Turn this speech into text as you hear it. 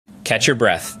catch your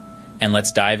breath, and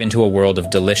let's dive into a world of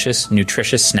delicious,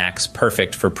 nutritious snacks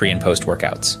perfect for pre- and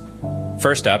post-workouts.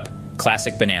 First up,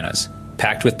 classic bananas.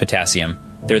 Packed with potassium,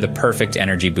 they're the perfect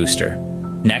energy booster.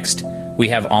 Next, we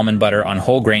have almond butter on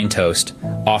whole grain toast,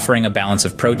 offering a balance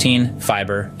of protein,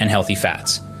 fiber, and healthy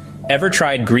fats. Ever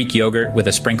tried Greek yogurt with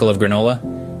a sprinkle of granola?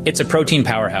 It's a protein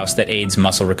powerhouse that aids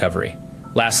muscle recovery.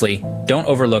 Lastly, don't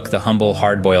overlook the humble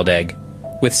hard-boiled egg.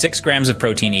 With 6 grams of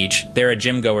protein each, they're a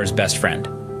gym goer's best friend.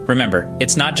 Remember,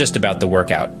 it's not just about the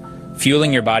workout.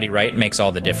 Fueling your body right makes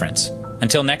all the difference.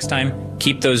 Until next time,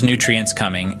 keep those nutrients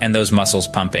coming and those muscles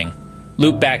pumping.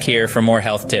 Loop back here for more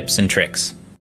health tips and tricks.